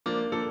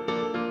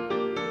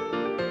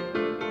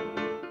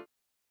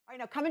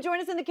now come and join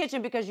us in the kitchen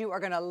because you are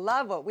going to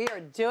love what we are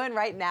doing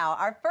right now.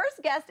 Our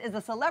first guest is a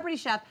celebrity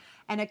chef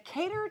and a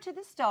caterer to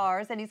the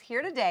stars, and he's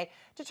here today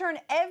to turn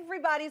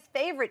everybody's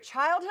favorite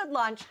childhood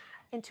lunch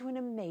into an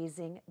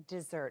amazing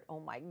dessert. Oh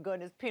my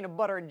goodness, peanut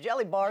butter and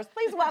jelly bars.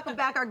 Please welcome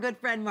back our good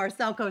friend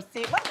Marcel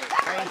Cocit. Welcome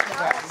back,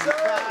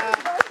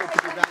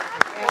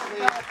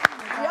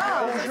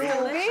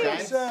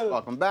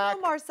 Welcome back.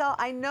 So, Marcel,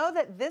 I know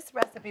that this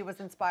recipe was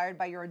inspired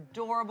by your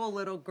adorable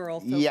little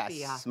girl, Sophia.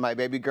 Yes, my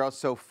baby girl,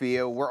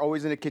 Sophia. We're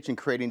always in the kitchen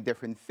creating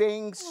different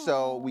things,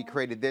 so we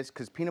created this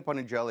because peanut butter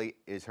and jelly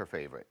is her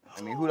favorite.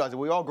 I mean, who doesn't?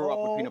 We all grew up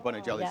with peanut butter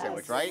and jelly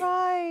sandwich, right?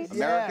 Right.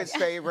 America's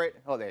favorite.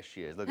 Oh, there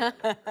she is. Look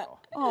at that girl.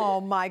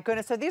 Oh, my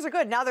goodness. So these are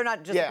good. Now they're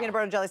not just a peanut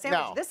butter and jelly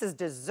sandwich. No. This is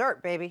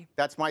dessert, baby.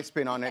 That's my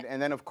spin on it.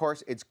 And then, of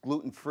course, it's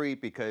gluten-free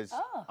because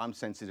I'm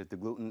sensitive to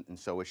gluten, and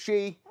so is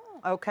she.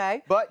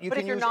 Okay. But you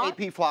can use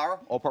AP flour,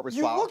 all-purpose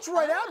flour. You looked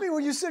right at me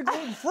when you said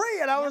gluten-free,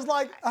 and I was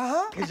like,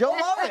 Because you'll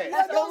love it.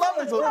 You'll love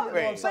it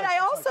gluten-free. But I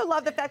also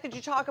love the fact that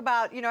you talk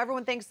about, you know,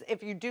 everyone thinks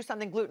if you do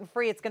something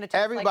gluten-free, it's going to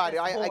taste Everybody,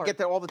 like this I get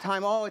that all the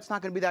time. Oh, it's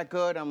not going to be that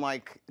good. I'm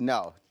like,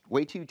 no.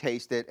 Wait till you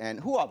taste it. And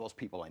who are those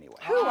people anyway?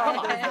 Who are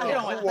those people? You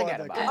don't want to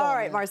forget about it. All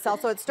right, Marcel.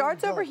 So it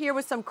starts over here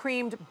with some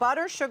creamed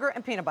butter, sugar,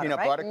 and peanut butter,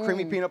 Peanut butter.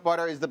 Creamy peanut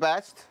butter is the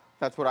best.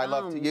 That's what I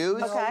love to use.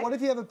 Okay. what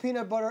if you have a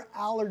peanut butter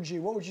allergy?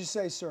 What would you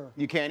say, sir?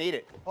 You can't eat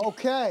it.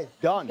 Okay.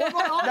 Done.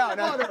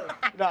 Butter?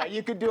 No,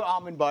 you could do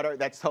almond butter.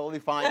 That's totally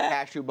fine.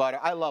 Cashew butter.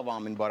 I love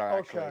almond butter,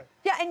 actually. Okay.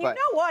 Yeah, and you know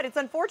what? It's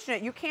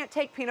unfortunate. You can't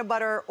take peanut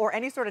butter or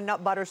any sort of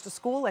nut butters to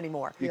school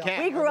anymore. You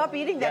can't. We grew up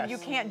eating them. Yes.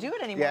 You can't do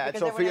it anymore. Yeah, at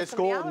because everyone has Sophia's so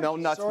many school, no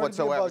allergies. nuts Sorry to be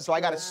whatsoever. buzzed So I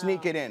got to for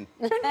sneak it in.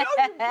 No, you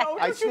don't. I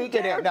Don't you sneak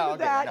it dare in. No, do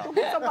okay, that. no. Don't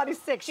get somebody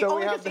sick. She So we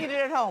only have gets to eat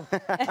it at home.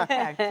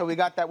 Okay. So we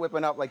got that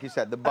whipping up, like you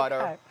said, the butter,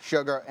 Okay.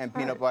 sugar, and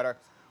peanut butter.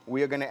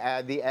 We are going to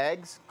add the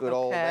eggs, good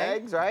old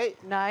eggs, right?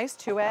 Nice.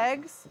 2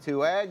 eggs.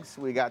 2 eggs.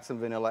 We got some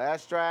vanilla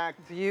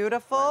extract.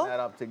 Beautiful. Blend that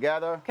up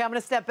together. Okay, I'm going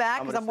to step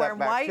back because I'm wearing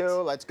white.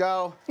 Too. Let's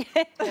go. You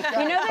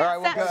know All right,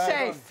 we're good.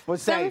 safe. We're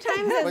safe.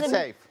 Sometimes We're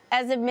safe.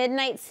 as a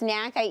midnight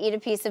snack, I eat a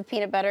piece of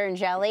peanut butter and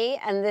jelly,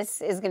 and this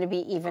is going to be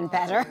even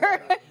better.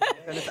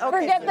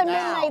 Forget the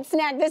midnight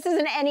snack. This is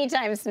an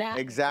anytime snack.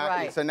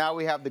 Exactly. Right. So now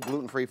we have the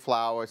gluten-free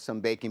flour,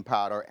 some baking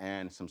powder,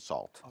 and some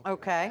salt.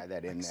 Okay. Add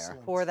that in there.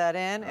 Pour that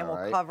in, and All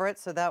we'll right. cover it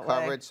so that way.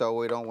 Cover it so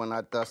we're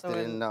not dusted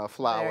in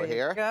flour there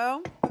here. You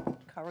go.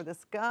 Cover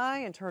this guy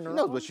and turn her She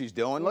knows on. what she's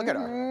doing. Look at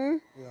her.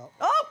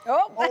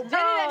 Oh, I did it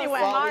anyway.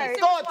 Well, we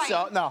thought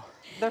so. No.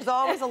 There's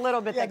always a little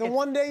bit Yeah, that the gets...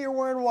 one day you're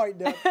wearing white,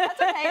 Deb. That's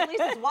okay, at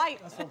least it's white.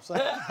 That's what I'm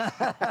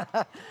saying.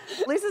 At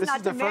least it's This not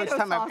is the tomato first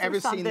time sauce I've ever or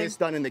seen something. this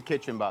done in the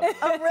kitchen, by the way.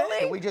 Oh, really?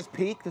 Can we just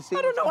peek to see?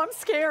 I don't know, I'm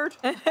scared.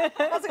 I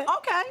was like,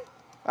 okay.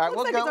 All right, we'll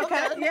Looks go. like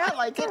it's okay. Yeah, I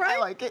like it. All right. I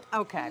like it.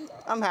 Okay.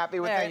 I'm happy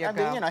with There it. you I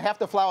go. mean, half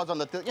the flour's on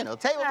the table,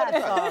 but That's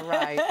it's all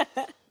right.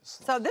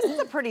 So this is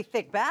a pretty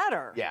thick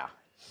batter. Yeah.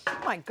 Oh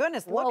my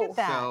goodness, look Whoa. at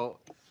that. So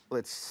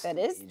let's. That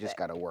is You just thick.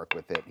 got to work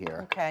with it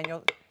here. Okay, and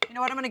you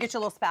know what? I'm going to get you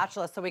a little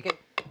spatula so we can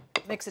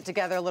mix it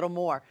together a little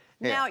more.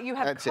 Yeah, Now you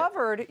have that's it.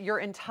 covered your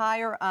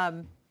entire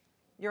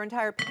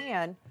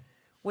pan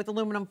with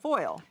aluminum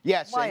foil.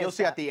 Yes, Why and you'll is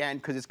see that? at the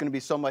end because it's going to be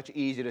so much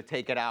easier to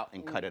take it out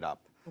and cut it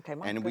up. Okay,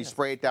 my And we goodness.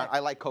 spray it down. I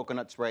like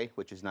coconut spray,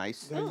 which is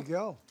nice. There you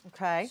go.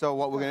 Okay. So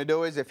what we're going to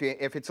do is, if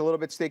it's a little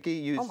bit sticky,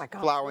 use Oh my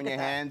gosh, flour look in at your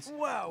that. hands.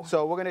 Whoa.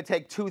 So we're going to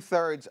take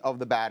 2/3 of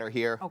the batter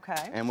here.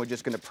 Okay. And we're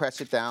just going to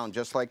press it down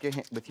just like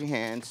with your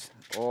hands,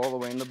 all the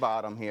way in the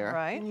bottom here.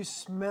 Right. Can you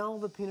smell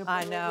the peanut I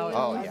butter? know, over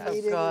Oh, there? yeah. It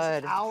is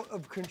Good. out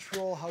of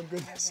control how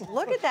good this looks.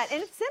 Look at that,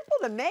 and it's simple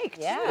to make.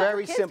 Yeah. Too.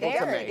 Very Kids simple to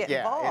dare make. Get Yeah,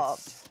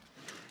 involved. it's-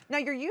 Now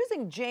you're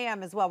using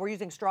jam as well. We're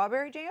using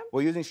strawberry jam.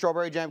 We're using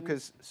strawberry jam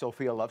because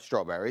Sophia loves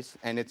strawberries,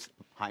 and it's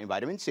high in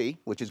vitamin C,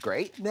 which is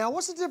great. Now,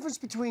 what's the difference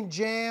between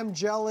jam,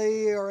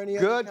 jelly, or any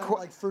other Good kind of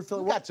like fruit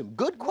filling? You got some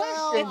good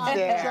questions I'm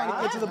there. trying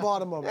to get to the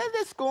bottom of it.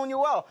 They're schooling you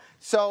well.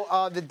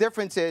 So the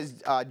difference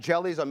is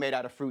jellies are made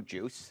out of fruit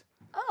juice,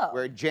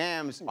 where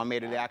jams are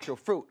made of the actual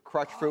fruit,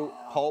 crushed fruit,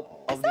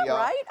 pulp of Is that the.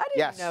 right? I didn't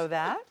yes. know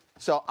that.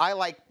 So I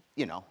like,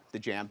 the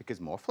jam because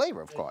more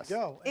flavor, of course.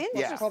 Go.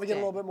 Interesting. You probably get a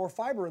little bit more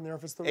fiber in there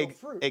if it's the real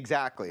fruit.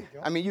 Exactly.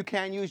 I mean, you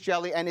can use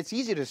jelly, and it's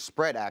easy to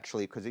spread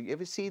actually, because you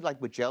ever see like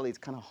with jelly, it's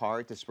kind of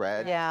hard to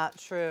spread. Yeah,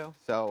 true.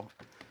 So.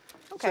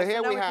 Okay, So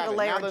here now we we have put a it.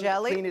 layer Now of the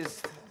jelly. clean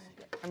is-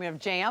 I'm gonna have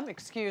jam.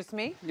 Excuse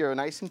me. You're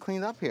nice and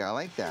cleaned up here. I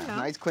like that. Yeah.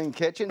 Nice clean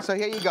kitchen. So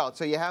here you go.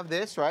 So you have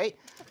this, right?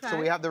 So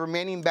Okay. we have the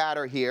remaining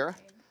batter here.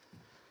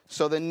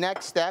 So the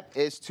next step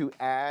is to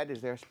add,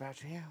 is there a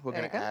spatula here? We're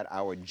There going you to go. add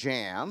our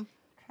jam.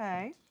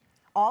 Okay.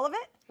 All of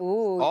it?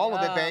 Ooh, All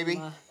of it, yum.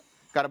 baby.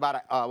 Got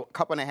about a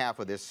cup and a half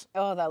of this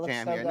Oh, that looks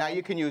jam so here. Now good.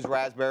 you can use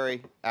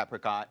raspberry,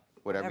 apricot,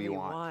 whatever you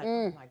want.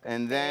 Oh my goodness,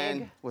 And then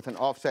big. with an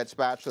offset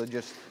spatula,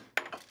 just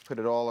put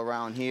it all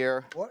around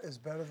here. What is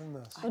better than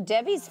this? Oh,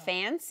 Debbie's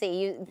fancy.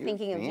 You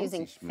thinking of fancy,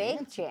 using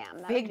fig jam?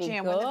 That Fig would be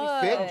jam, good. wouldn't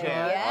that be Big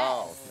jam. Yes.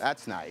 Oh,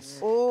 that's nice.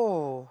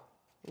 Oh.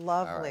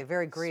 Lovely,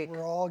 very Greek.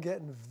 We're all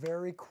getting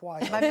very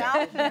quiet. My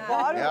mouth is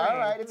watering. Yeah, all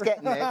right, it's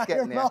getting there. It's Your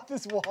getting there. mouth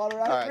is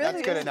watering. All right, really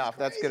that's good is. enough.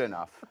 That's good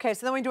enough. Okay,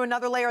 so then we do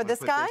another layer of this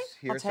Put guy. this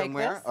here I'll take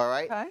somewhere. this. All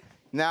right. Okay.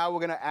 Now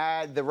we're gonna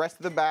add the rest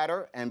of the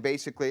batter, and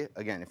basically,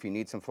 again, if you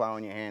need some flour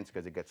in your hands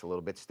because it gets a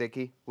little bit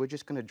sticky, we're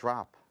just gonna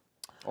drop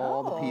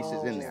all the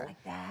pieces in there.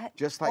 Like that.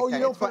 Just like Oh, that.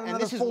 you don't It's put fun. And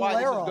another this is full why this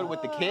layer is on. good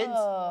with the kids,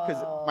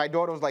 because my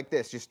daughter was like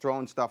this, just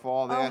throwing stuff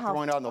all there, how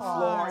throwing it on the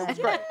floor. It was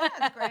great.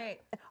 That's great.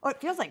 Oh, it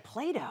feels like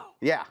Play-Doh.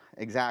 Yeah,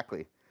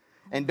 exactly.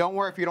 And don't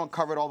worry if you don't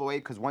cover it all the way,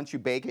 because once you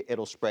bake it,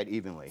 it'll spread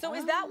evenly. So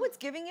is that what's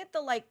giving it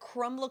the like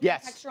crumb-looking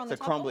Yes, texture on the the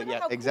top? crumbly. Oh, look Yeah,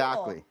 how cool.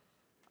 exactly.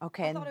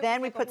 Okay, and thought it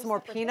then was we like put some more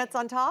almost separate peanuts thing.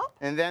 on top.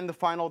 And then the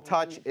final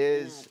touch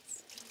is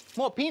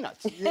more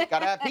peanuts.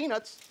 Gotta have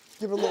peanuts.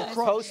 Give it a little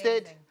crunch.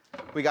 Toasted.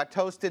 We got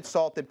toasted,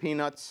 salted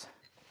peanuts.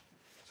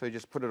 So you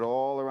just put it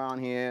all around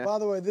here. By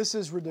the way, this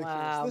is ridiculous.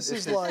 Wow. This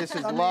is This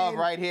is love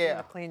right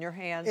here. Clean your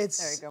hands. It's-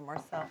 There you go,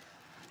 Marcel.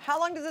 How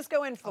long does this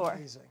go in for?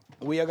 amazing.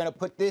 We are gonna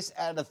put this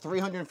at a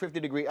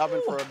 350-degree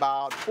oven for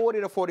about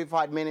 40 to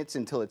 45 minutes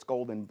until it's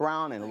golden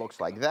brown and it looks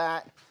like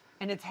that.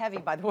 And it's heavy,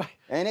 by the way.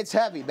 And it's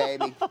heavy,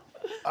 baby.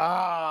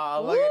 Ah,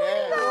 look at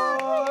this.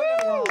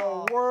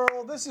 Oh,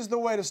 world. This is the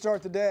way to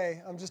start the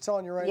day. I'm just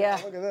telling you right Yeah.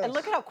 now. Look at this. And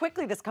look at how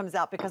quickly this comes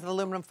out because of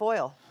aluminum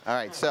foil. All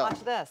right, so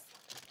Watch this.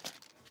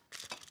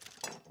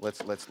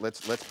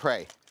 let's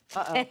pray.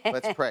 Uh-oh.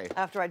 Let's pray.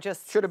 After I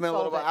just Should have been a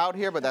little sold bit it. out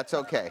here, but that's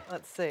okay.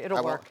 Let's see. It'll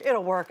I work. won't-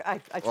 It'll work.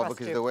 I Well, trust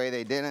because you. the way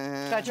they did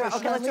it. Gotcha. Okay,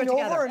 Should I let's do it lean over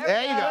together. and-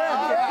 There you go.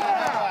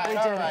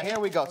 Yeah. All right, here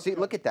we go. See,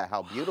 look at that.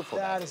 How beautiful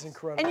That is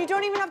incredible. And you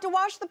don't even have to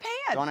wash the pan.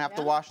 Don't have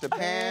to wash the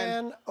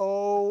pan. Man,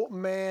 oh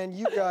man,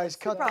 you guys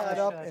cut probably that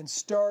up should. and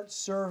start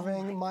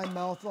serving my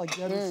mouth, like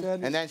Debbie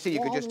said. And then see,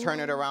 you could just turn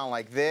it Water. around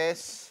like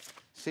this.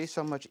 See,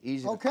 so much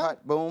easier Okay. to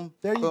cut. Boom.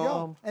 There you boom,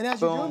 go. And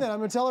as you're doing boom. that, I'm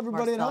going to tell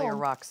everybody Marcel, at you're home,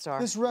 a rock star.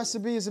 this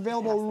recipe is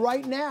available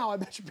right now. I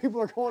bet you people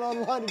are going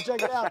online to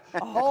check it out.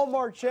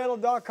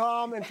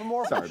 Hallmarkchannel.com. And for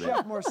more from Sorry,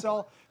 Chef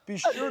Marcel, be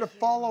sure to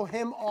follow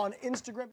him on Instagram.